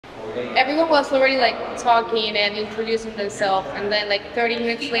everyone was already like talking and introducing themselves, and then like 30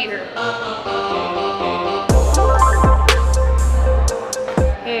 minutes later.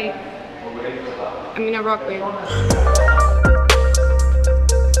 Hey, I'm in a rock band.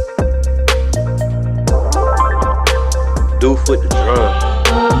 Doof with the drum.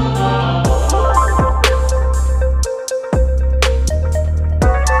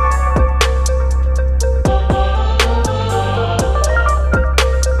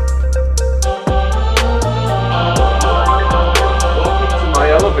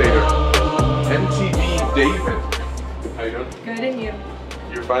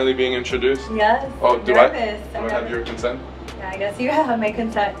 Finally being introduced? Yes. Oh, do I have your consent? Yeah, I guess you have my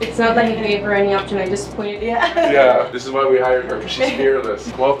consent. It's not like you gave her any option, I just pointed. Yeah. Yeah, this is why we hired her. She's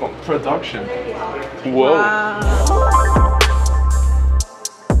fearless. Welcome. Production. Whoa. Wow.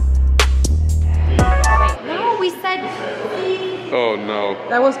 No, we said. Oh no.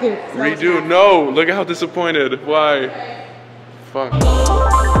 That was good. Redo. No, look at how disappointed. Why? Fuck.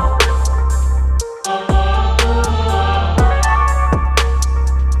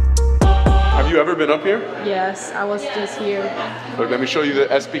 Have you ever been up here? Yes, I was just here. Look, let me show you the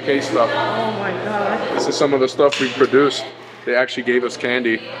SPK stuff. Oh my god. This is some of the stuff we produced. They actually gave us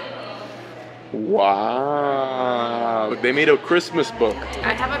candy. Wow. Look, they made a Christmas book.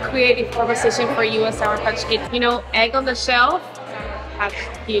 I have a creative proposition for you as our Patch Kid. You know, egg on the shelf has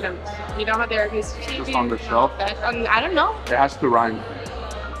students. You know how there is Just on the shelf? I don't know. It has to rhyme.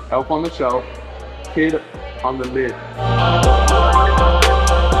 Elf on the shelf, kid on the lid.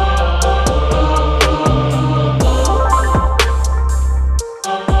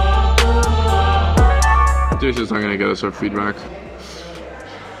 This is not gonna get us our feedback.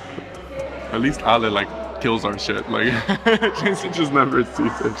 At least Ale like kills our shit. Like Jason just never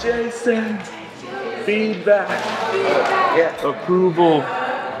sees it. Jason, feedback. Yeah. Approval.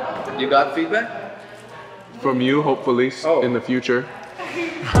 You got feedback? From you, hopefully, in the future.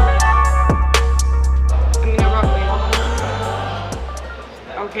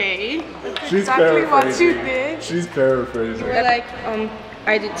 Okay. She's exactly what you paraphrasing. did. She's paraphrasing. We're like,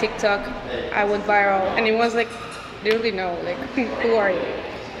 I did TikTok, I went viral, and it was like, literally no, like, who are you?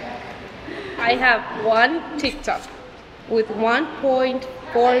 I have one TikTok with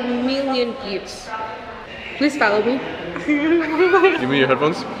 1.4 million views. Please follow me. Give me your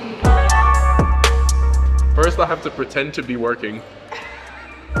headphones. First, I have to pretend to be working.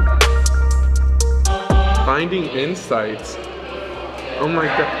 Finding insights. Oh my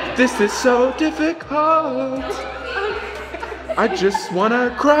god, this is so difficult. I just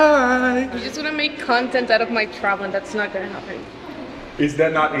wanna cry. You just wanna make content out of my travel, and that's not gonna happen. Is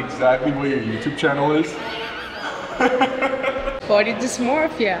that not exactly what your YouTube channel is? Body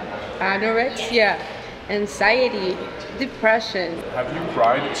dysmorphia, anorexia, anxiety, depression. Have you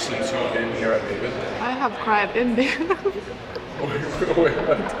cried since you've been here at David? I have cried in there. Wait,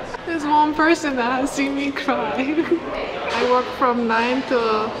 what? There's one person that has seen me cry. I work from 9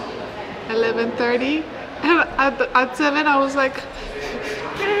 to 11:30, and at 7 I was like,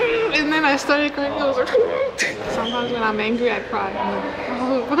 and then I started crying. I was like, sometimes when I'm angry I cry.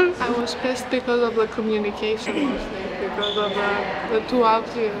 I was pissed because of the communication mostly, because of the 2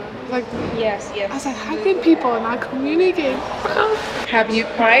 hours here. Like, Yes. I was like, how can people not communicate? Have you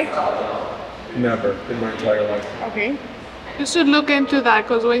cried? Never in my entire life. Okay. You should look into that,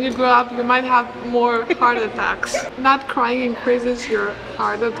 because when you grow up you might have more heart attacks. Not crying increases your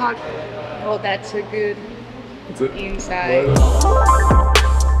heart attack. Oh, that's a good That's it. insight.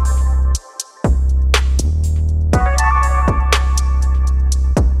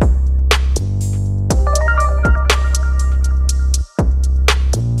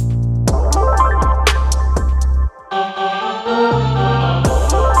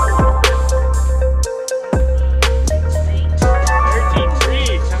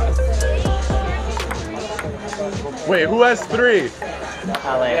 Wait, who has 3?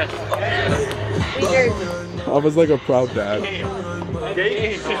 I was like a proud dad. I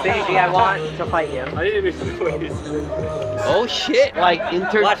want to fight you. Oh shit, like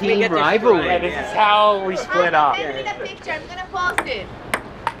inter-team rivalry. This is how we split up. Send me the picture. I'm gonna post it.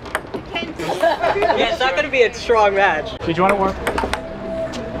 You can't see. Yeah, it's not gonna be a strong match. Did you want to work?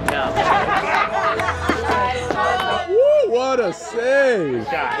 No. Woo, what a save!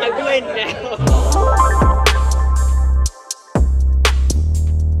 I win now.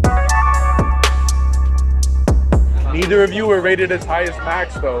 Neither of you were rated as high as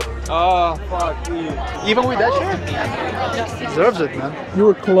Max, though. Oh, fuck, dude. Even with that shit? Deserves it, man. You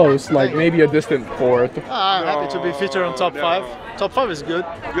were close, like maybe a distant fourth. I'm happy to be featured on top 5. Top 5 is good.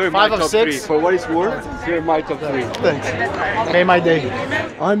 You're in 5 my of top 6. 3. For what it's worth, you're in my top 3. Thanks. Made my day.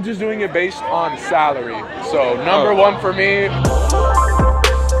 I'm just doing it based on salary. So number 1 for me.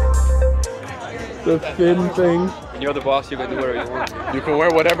 The thin thing. You're the boss, you can do whatever you want. You can wear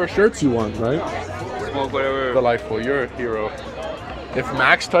whatever shirts you want, right? Smoke whatever. Delightful, you're a hero. If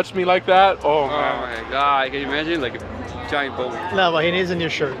Max touched me like that, oh man. Oh my god, can you imagine? Like a giant bowl. No, but he needs a new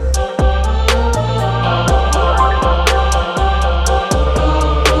shirt.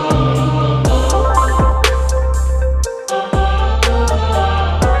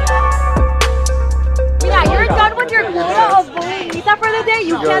 Yeah, you're done with your quota of bullying Lisa for the day.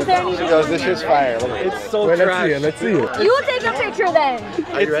 You can't say anything. This shit's fire. It's so Wait, trash. let's see it. You take a picture then.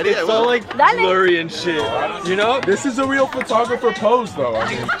 Are you ready? It's so like Dale. blurry and shit. You know? This is a real photographer pose though. I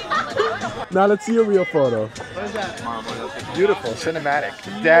mean. Now let's see a real photo. Beautiful, cinematic.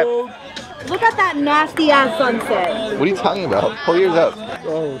 That. Look at that nasty ass sunset. What are you talking about? Pull yours up.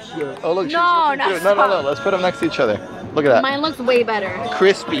 Oh shit. Oh look, she's No, looking no, good. No. Let's put them next to each other. Look at that. Mine looks way better.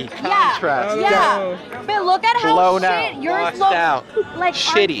 Crispy contrast. Yeah. But look at how Blown shit out. yours Lost looks out. like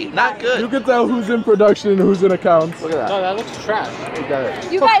Shitty. Not You good. can tell who's in production and who's in accounts. Look at that. that looks trash. Look at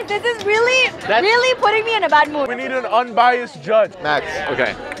it. You guys, this is really putting me in a bad mood. We need an unbiased judge. Max.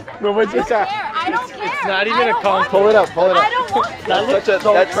 Okay. No, but I don't care. I don't care. It's not even a compliment. Pull it up. Pull it up. I don't want to. That looks so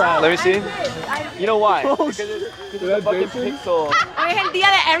trash. Let me see. You know why? Oh, Because it's Is that fucking Jason? pixel. Hoy es el día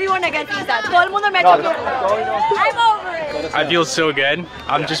de everyone against Lisa. Todo el mundo me ha hecho mierda. I'm over it. I feel so good.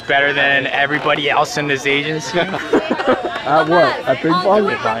 I'm just better than everybody else in this agency. At what? At ping pong?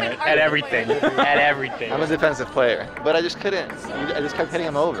 At everything. At everything. I'm a defensive player, but I just couldn't. I just kept hitting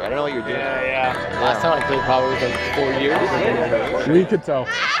him over. I don't know what you're doing. Yeah. Last time I played probably was like 4 years. We could tell.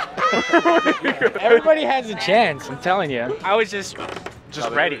 Everybody has a chance, I'm telling you. I was just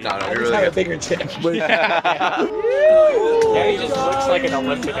ready. No, you're really good. Bigger chance. Yeah, he just looks like an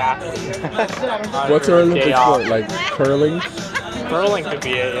Olympic athlete. What's our Olympic Day sport? off. Like curling? Curling could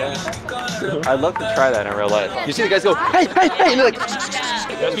be it, yeah. I'd love to try that in real life. You see the guys go, hey, and they're like,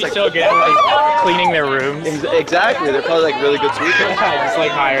 That'd be so good at like cleaning their rooms. exactly. They're probably like really good sweepers. Just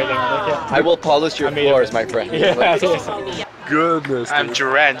like hire them. Like, I will polish your floors, my friend. yeah. Goodness. I'm dude.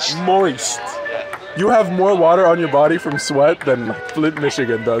 drenched. Moist. You have more water on your body from sweat than Flint,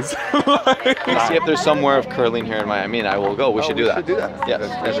 Michigan does. See if there's somewhere of curling here in Miami, and I will go. We should do that. Yeah,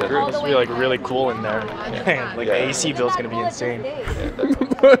 that's true. It's be like really cool in there. Like the AC bill's gonna be insane.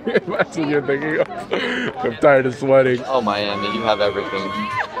 That's what you're thinking of. I'm tired of sweating. Oh, Miami, you have everything.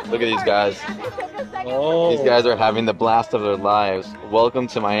 Look at these guys. These guys are having the blast of their lives. Welcome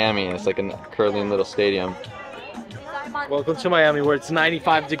to Miami. It's like a curling little stadium. Welcome to Miami, where it's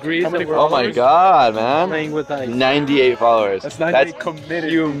 95 degrees. And we're Oh my God, man. playing with ice. 98 followers. That's 98 committed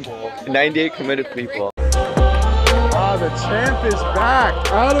people. 98 committed people. Ah, the champ is back.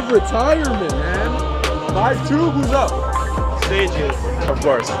 Out of retirement, man. 5-2, who's up? Stages. Of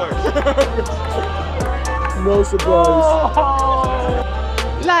course. No surprise.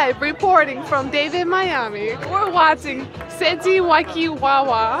 Live reporting from David, Miami. We're watching Seti Waki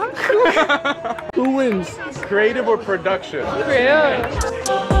Wawa. Who wins? Creative or production?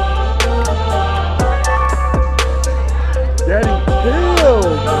 Getting killed,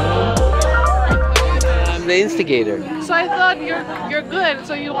 man. I'm the instigator. So I thought you're good,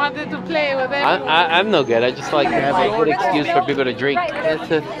 so you wanted to play with everyone. I'm no good. I just like to have a good excuse for people to drink.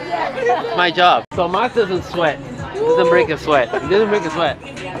 That's my job. So Max doesn't sweat. He doesn't break a sweat. He doesn't break a sweat.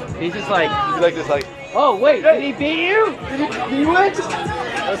 He's just like, He's like this, like, oh wait, did he beat you? Did he beat you?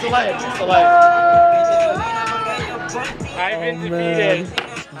 That's the light. That's the light. I've been Man. defeated.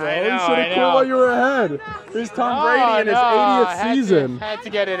 Bro, I you know, should I have quit know. while you were ahead. Here's Tom Brady in his 80th season. Had to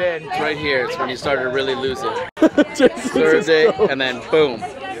get it in. Right here, it's when you started to really lose it. Jason's Served is it, so- and then boom,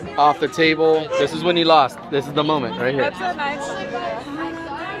 off the table. This is when you lost. This is the moment right here. That's a nice.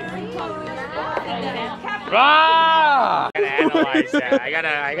 Ah! I gotta analyze that. I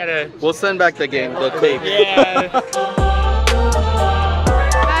gotta. We'll send back the game, the tape. Yeah.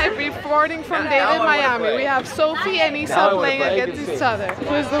 Live reporting from David, Miami. We have Sophie and Isa playing against each other.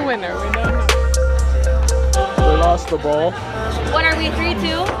 Who's the winner? We don't know. They lost the ball. What are we,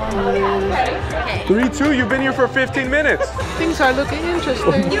 3-2? 3-2, you've been here for 15 minutes. Things are looking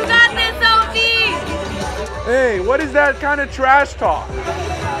interesting. You got this, Sophie! Hey, what is that kind of trash talk?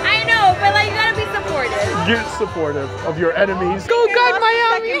 I know, but like you gotta be supportive. Get supportive of your enemies. Go God,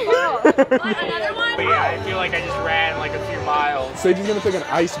 Miami! Another one? But yeah, I feel like I just ran like a few miles. Sage's gonna take an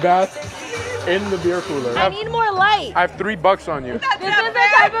ice bath. in the beer cooler. I need more light. I have $3 on you. This is the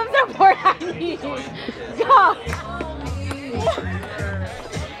type of support I need. Go.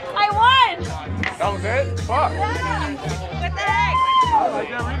 I won. That was it? Fuck. What the heck?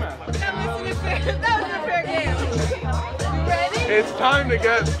 That was a fair game. You ready? It's time to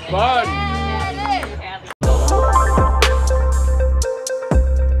get body.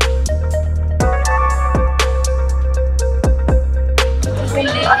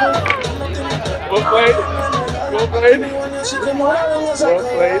 Well played. Well played. Well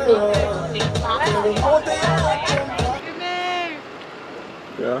played.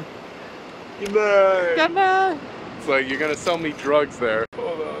 Yeah. Good night. Good night. It's like you're gonna sell me drugs there.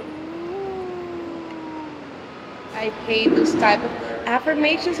 Hold on. I hate those type of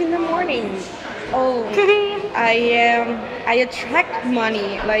affirmations in the morning. Oh, I attract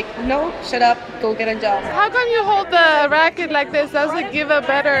money. Like, no, shut up, go get a job. How come you hold the racket like this? Does it give a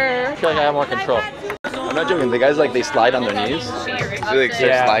better... I feel like I have more control. I'm not joking. The guys like they slide on their knees. So they like,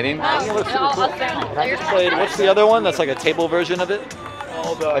 start sliding. What's the other one? That's like a table version of it.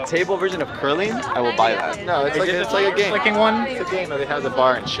 A table version of curling? I will buy that. No, it's like a game. Clicking one? It's a game that they have the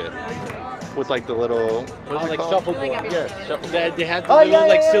bar and shit. With like the little Like shuffleboard. Yeah, shuffleboard. They had the little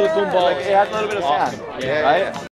like silicone balls. Like, it has a little bit of sand. Yeah.